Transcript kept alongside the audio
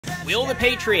Will the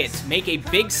Patriots make a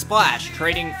big splash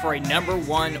trading for a number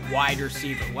one wide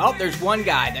receiver? Well, there's one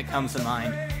guy that comes to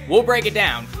mind. We'll break it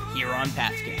down here on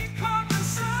PatsCast.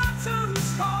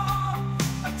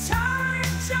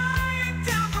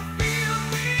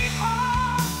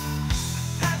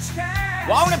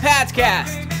 Welcome to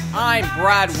PatsCast. I'm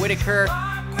Brad Whitaker.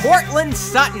 Courtland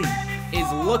Sutton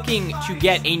is looking to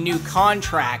get a new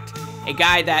contract. A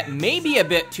guy that may be a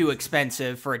bit too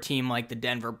expensive for a team like the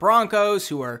Denver Broncos,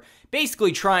 who are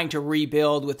basically trying to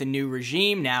rebuild with a new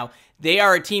regime. Now, they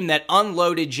are a team that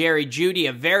unloaded Jerry Jeudy,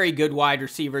 a very good wide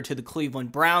receiver, to the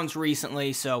Cleveland Browns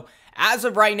recently. So, as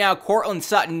of right now, Courtland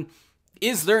Sutton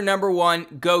is their number one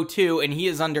go-to, and he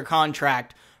is under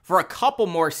contract for a couple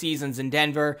more seasons in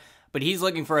Denver. But he's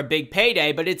looking for a big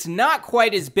payday, but it's not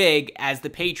quite as big as the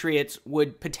Patriots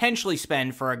would potentially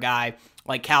spend for a guy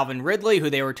like Calvin Ridley, who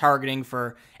they were targeting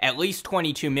for at least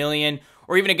 $22 million,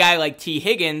 or even a guy like T.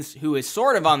 Higgins, who is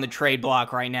sort of on the trade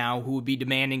block right now, who would be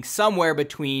demanding somewhere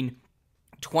between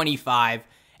 $25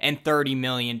 and $30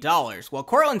 million. Well,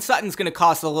 Courtland Sutton's going to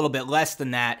cost a little bit less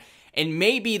than that, and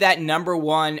maybe that number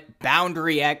one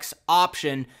boundary X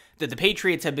option that the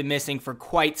Patriots have been missing for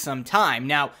quite some time.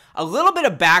 Now, a little bit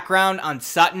of background on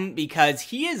Sutton, because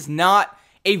he is not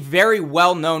a very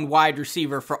well-known wide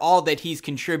receiver for all that he's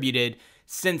contributed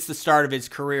since the start of his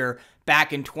career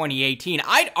back in 2018.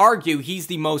 I'd argue he's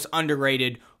the most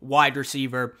underrated wide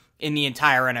receiver in the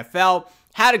entire NFL.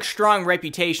 Had a strong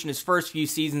reputation his first few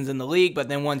seasons in the league, but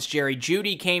then once Jerry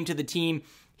Jeudy came to the team,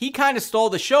 he kind of stole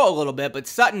the show a little bit, but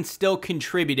Sutton still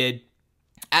contributed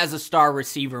as a star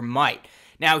receiver might.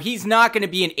 Now, he's not going to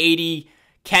be an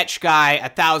 80-catch guy,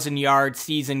 1,000-yard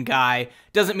season guy.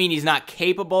 Doesn't mean he's not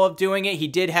capable of doing it. He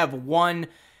did have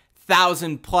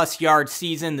 1,000-plus yard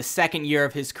season the second year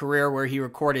of his career where he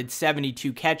recorded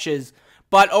 72 catches.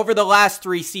 But over the last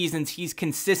 3 seasons, he's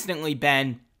consistently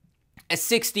been a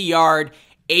 60-yard,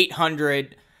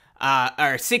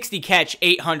 60-catch,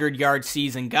 800-yard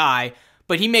season guy.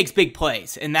 But he makes big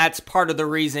plays, and that's part of the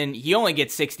reason he only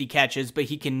gets 60 catches, but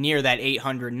he can near that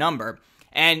 800 number.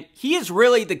 And he is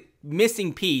really the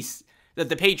missing piece that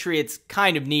the Patriots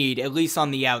kind of need, at least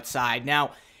on the outside.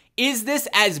 Now, is this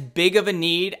as big of a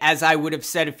need as I would have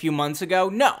said a few months ago?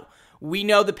 No. We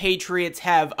know the Patriots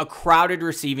have a crowded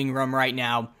receiving room right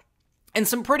now, and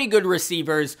some pretty good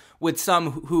receivers with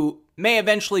some who may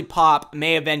eventually pop,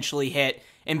 may eventually hit,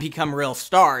 and become real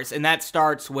stars. And that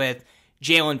starts with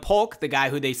Jalen Polk, the guy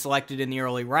who they selected in the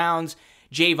early rounds,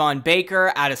 Javon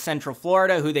Baker out of Central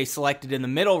Florida, who they selected in the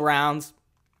middle rounds.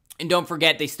 And don't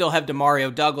forget, they still have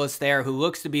Demario Douglas there, who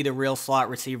looks to be the real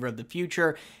slot receiver of the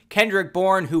future. Kendrick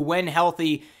Bourne, who when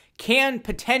healthy can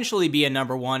potentially be a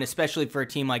number one, especially for a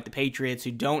team like the Patriots who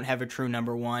don't have a true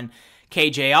number one.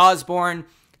 KJ Osborne,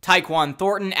 Tyquan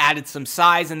Thornton added some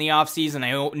size in the offseason.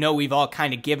 I know we've all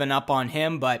kind of given up on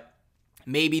him, but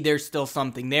maybe there's still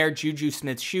something there. Juju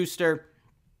Smith-Schuster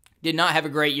did not have a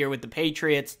great year with the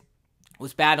Patriots,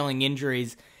 was battling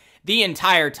injuries the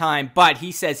entire time, but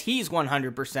he says he's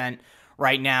 100%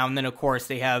 right now. And then, of course,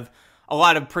 they have a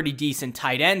lot of pretty decent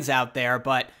tight ends out there,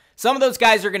 but some of those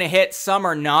guys are going to hit, some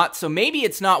are not. So maybe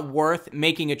it's not worth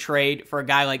making a trade for a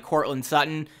guy like Courtland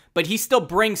Sutton, but he still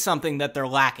brings something that they're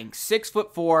lacking.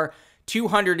 6'4",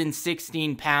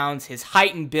 216 pounds. His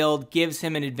height and build gives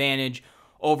him an advantage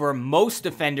over most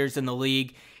defenders in the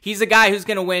league. He's a guy who's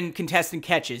going to win contested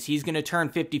catches. He's going to turn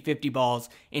 50-50 balls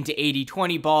into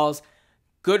 80-20 balls.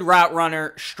 Good route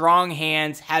runner, strong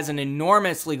hands, has an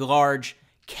enormously large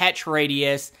catch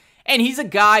radius, and he's a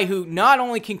guy who not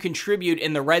only can contribute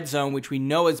in the red zone, which we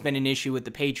know has been an issue with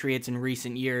the Patriots in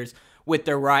recent years with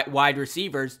their wide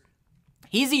receivers,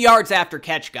 he's a yards after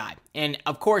catch guy. And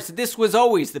of course, this was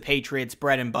always the Patriots'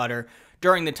 bread and butter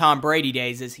during the Tom Brady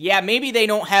days is, yeah, maybe they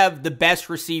don't have the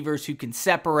best receivers who can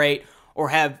separate or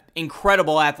have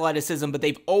incredible athleticism, but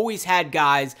they've always had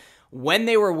guys when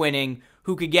they were winning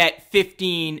who could get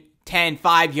 15, 10,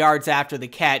 5 yards after the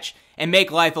catch and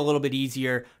make life a little bit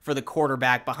easier for the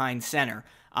quarterback behind center.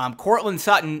 Courtland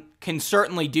Sutton can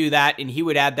certainly do that, and he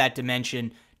would add that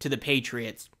dimension to the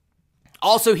Patriots.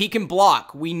 Also, he can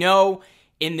block. We know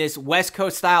in this West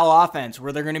Coast style offense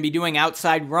where they're going to be doing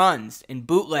outside runs and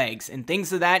bootlegs and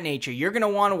things of that nature, you're going to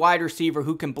want a wide receiver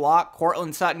who can block.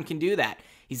 Courtland Sutton can do that.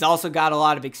 He's also got a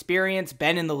lot of experience,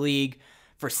 been in the league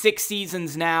for 6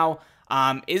 seasons now.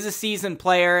 Is a seasoned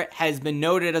player, has been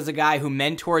noted as a guy who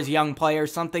mentors young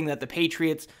players, something that the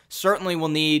Patriots certainly will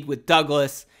need with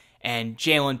Douglas and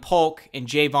Jalen Polk and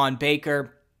Javon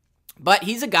Baker. But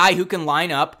he's a guy who can line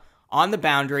up on the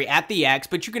boundary at the X,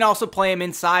 but you can also play him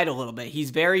inside a little bit.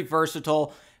 He's very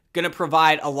versatile, going to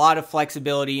provide a lot of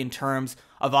flexibility in terms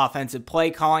of offensive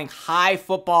play calling, high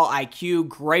football IQ,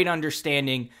 great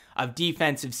understanding of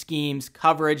defensive schemes,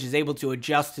 coverage, is able to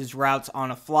adjust his routes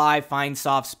on a fly, find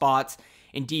soft spots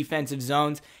in defensive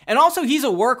zones. And also, he's a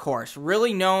workhorse,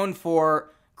 really known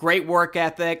for great work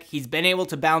ethic. He's been able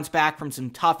to bounce back from some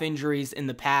tough injuries in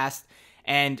the past,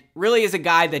 and really is a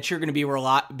guy that you're going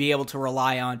to be able to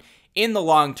rely on in the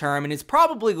long term, and is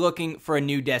probably looking for a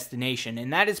new destination.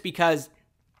 And that is because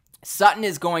Sutton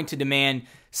is going to demand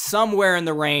somewhere in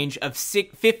the range of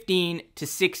 15 to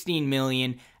 16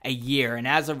 million a year. And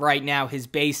as of right now, his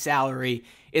base salary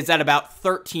is at about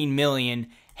 13 million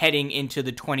heading into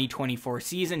the 2024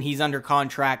 season. He's under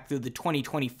contract through the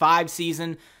 2025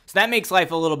 season. So that makes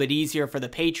life a little bit easier for the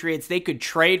Patriots. They could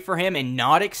trade for him and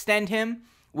not extend him,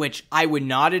 which I would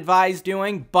not advise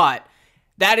doing, but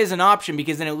that is an option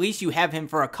because then at least you have him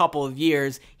for a couple of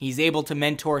years. He's able to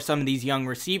mentor some of these young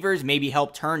receivers, maybe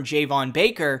help turn Javon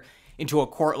Baker into a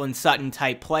Courtland Sutton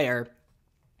type player,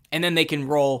 and then they can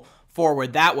roll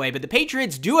forward that way. But the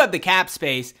Patriots do have the cap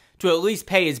space to at least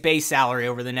pay his base salary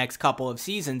over the next couple of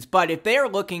seasons. But if they are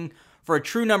looking for a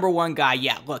true number one guy,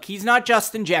 yeah, look, he's not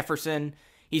Justin Jefferson.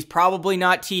 He's probably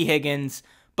not T. Higgins,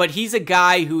 but he's a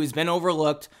guy who has been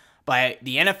overlooked by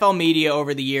the NFL media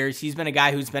over the years. He's been a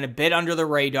guy who's been a bit under the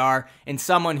radar and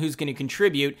someone who's going to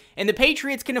contribute. And the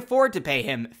Patriots can afford to pay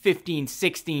him 15,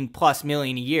 16 plus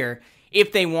million a year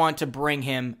if they want to bring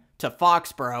him to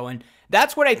Foxborough. And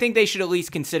that's what I think they should at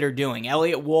least consider doing.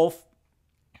 Elliott Wolf,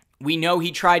 we know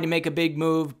he tried to make a big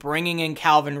move, bringing in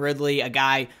Calvin Ridley, a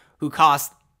guy who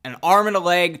cost an arm and a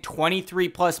leg,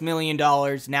 $23+ million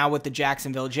now with the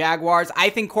Jacksonville Jaguars. I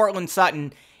think Courtland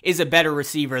Sutton is a better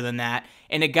receiver than that,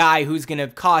 and a guy who's going to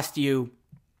cost you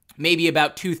maybe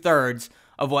about 2/3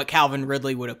 of what Calvin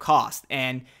Ridley would have cost.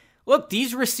 And look,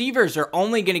 these receivers are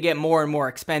only going to get more and more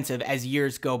expensive as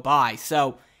years go by.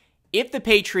 So if the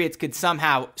Patriots could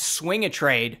somehow swing a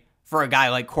trade for a guy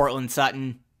like Courtland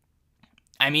Sutton,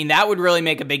 I mean, that would really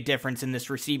make a big difference in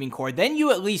this receiving core. Then you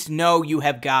at least know you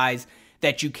have guys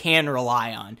that you can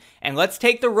rely on. And let's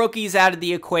take the rookies out of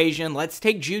the equation. Let's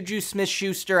take Juju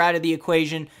Smith-Schuster out of the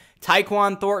equation.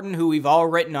 Tyquan Thornton, who we've all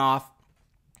written off.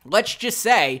 Let's just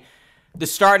say the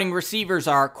starting receivers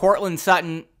are Courtland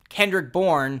Sutton, Kendrick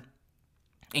Bourne,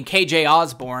 and KJ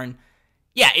Osborne.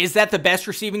 Yeah, is that the best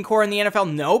receiving core in the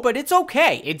NFL? No, but it's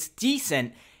okay. It's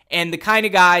decent. And the kind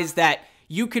of guys that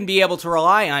you can be able to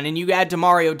rely on. And you add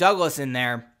Demario Douglas in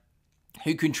there,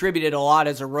 who contributed a lot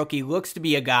as a rookie, looks to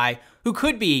be a guy who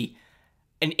could be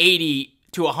an 80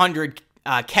 to 100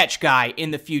 catch guy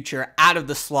in the future out of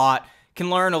the slot. Can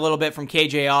learn a little bit from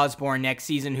KJ Osborne next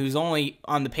season, who's only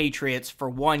on the Patriots for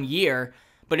 1 year.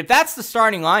 But if that's the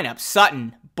starting lineup,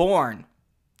 Sutton, Bourne,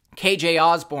 KJ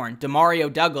Osborne,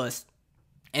 Demario Douglas,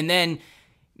 and then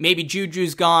maybe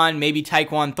Juju's gone, maybe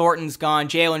Tyquan Thornton's gone,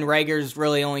 Jalen Reagor's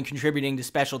really only contributing to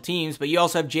special teams, but you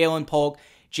also have Jalen Polk,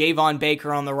 Javon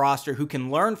Baker on the roster who can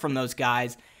learn from those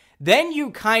guys. Then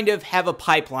you kind of have a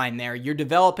pipeline there. You're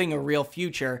developing a real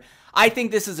future. I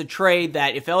think this is a trade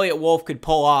that if Elliott Wolf could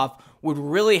pull off would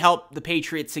really help the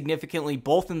Patriots significantly,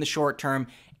 both in the short term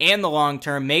and the long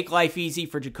term. Make life easy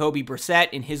for Jacoby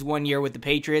Brissett in his 1 year with the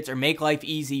Patriots, or make life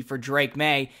easy for Drake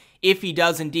May if he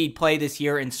does indeed play this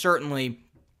year, and certainly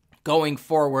going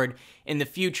forward in the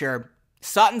future.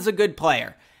 Sutton's a good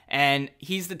player, and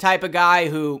he's the type of guy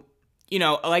who, you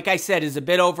know, like I said, is a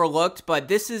bit overlooked, but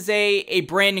this is a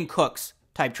Brandon Cooks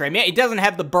type trade. He doesn't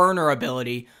have the burner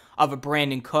ability of a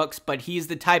Brandon Cooks, but he's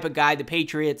the type of guy the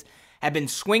Patriots have been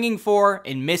swinging for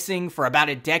and missing for about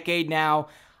a decade now.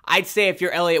 I'd say if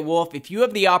you're Elliott Wolf, if you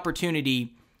have the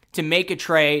opportunity to make a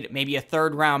trade, maybe a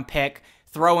third-round pick,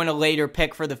 throw in a later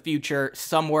pick for the future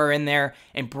somewhere in there,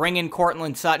 and bring in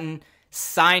Courtland Sutton,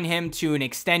 sign him to an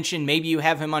extension. Maybe you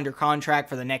have him under contract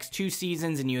for the next 2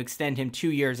 seasons and you extend him 2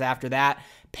 years after that.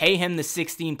 Pay him the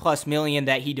 16+ million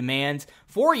that he demands.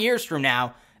 4 years from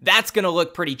now, that's going to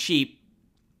look pretty cheap,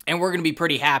 and we're going to be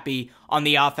pretty happy on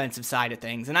the offensive side of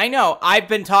things. And I know I've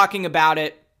been talking about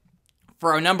it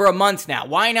for a number of months now.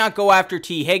 Why not go after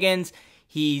T. Higgins?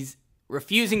 He's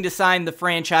refusing to sign the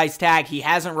franchise tag. He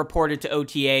hasn't reported to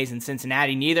OTAs in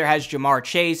Cincinnati. Neither has Jamar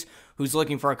Chase, who's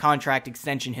looking for a contract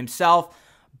extension himself.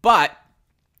 But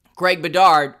Greg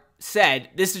Bedard said,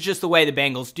 this is just the way the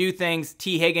Bengals do things.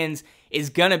 T. Higgins is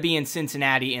going to be in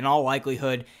Cincinnati in all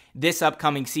likelihood this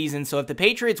upcoming season. So if the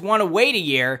Patriots want to wait a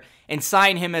year and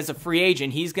sign him as a free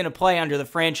agent, he's going to play under the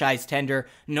franchise tender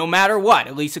no matter what,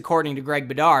 at least according to Greg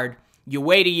Bedard. You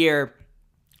wait a year,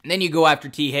 and then you go after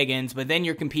T. Higgins, but then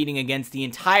you're competing against the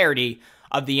entirety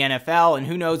of the NFL, and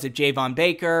who knows if Javon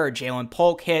Baker or Jalen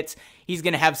Polk hits. He's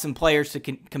going to have some players to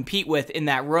compete with in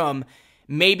that room.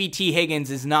 maybe T.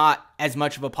 Higgins is not as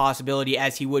much of a possibility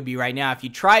as he would be right now if you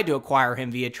tried to acquire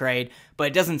him via trade, but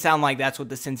it doesn't sound like that's what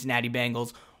the Cincinnati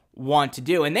Bengals want to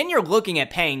do. And then you're looking at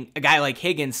paying a guy like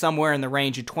Higgins somewhere in the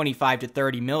range of 25 to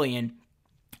 30 million.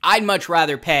 I'd much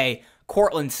rather pay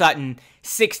Courtland Sutton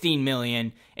 $16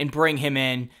 million and bring him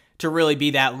in to really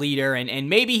be that leader. And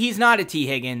maybe he's not a T.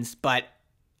 Higgins, but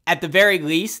at the very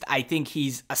least, I think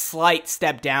he's a slight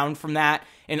step down from that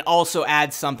and also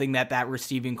adds something that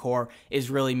receiving core is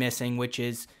really missing, which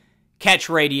is catch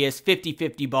radius,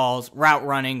 50-50 balls, route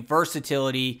running,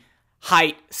 versatility,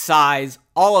 height, size,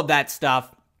 all of that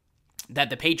stuff that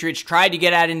the Patriots tried to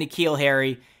get at in N'Keal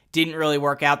Harry. Didn't really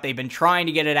work out. They've been trying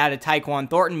to get it out of Tyquan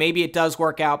Thornton. Maybe it does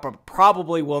work out, but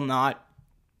probably will not.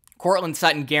 Courtland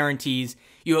Sutton guarantees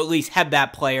you at least have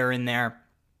that player in there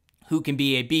who can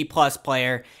be a B-plus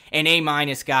player, an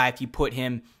A- guy if you put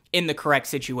him in the correct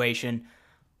situation.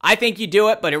 I think you do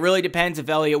it, but it really depends if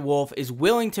Elliott Wolf is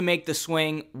willing to make the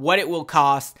swing, what it will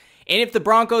cost, and if the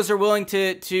Broncos are willing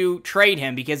to trade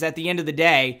him, because at the end of the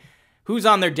day, who's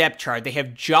on their depth chart? They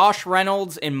have Josh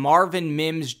Reynolds and Marvin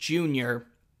Mims Jr.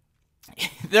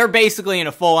 They're basically in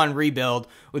a full-on rebuild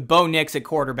with Bo Nix at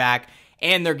quarterback,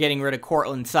 and they're getting rid of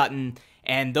Courtland Sutton,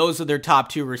 and those are their top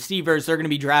two receivers. They're going to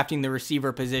be drafting the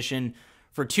receiver position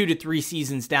for 2 to 3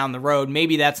 seasons down the road.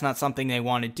 Maybe that's not something they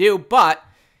want to do, but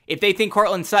if they think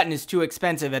Courtland Sutton is too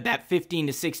expensive at that $15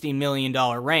 to $16 million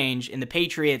range, and the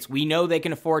Patriots, we know they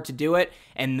can afford to do it,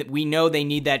 and we know they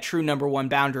need that true number one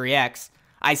boundary X,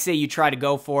 I say you try to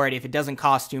go for it if it doesn't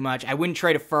cost too much. I wouldn't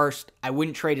trade a first. I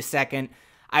wouldn't trade a second.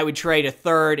 I would trade a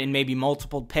third and maybe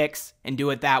multiple picks and do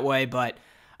it that way, but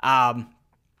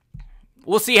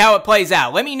we'll see how it plays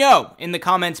out. Let me know in the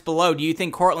comments below. Do you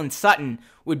think Courtland Sutton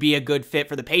would be a good fit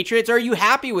for the Patriots, or are you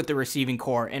happy with the receiving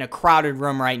core in a crowded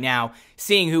room right now,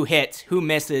 seeing who hits, who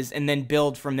misses, and then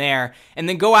build from there, and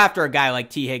then go after a guy like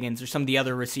T. Higgins or some of the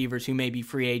other receivers who may be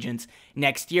free agents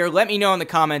next year? Let me know in the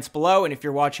comments below, and if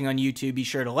you're watching on YouTube, be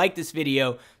sure to like this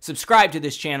video, subscribe to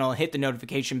this channel, and hit the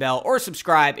notification bell, or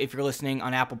subscribe if you're listening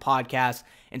on Apple Podcasts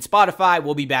and Spotify.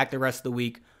 We'll be back the rest of the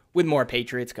week with more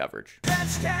Patriots coverage.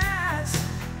 PatsCast.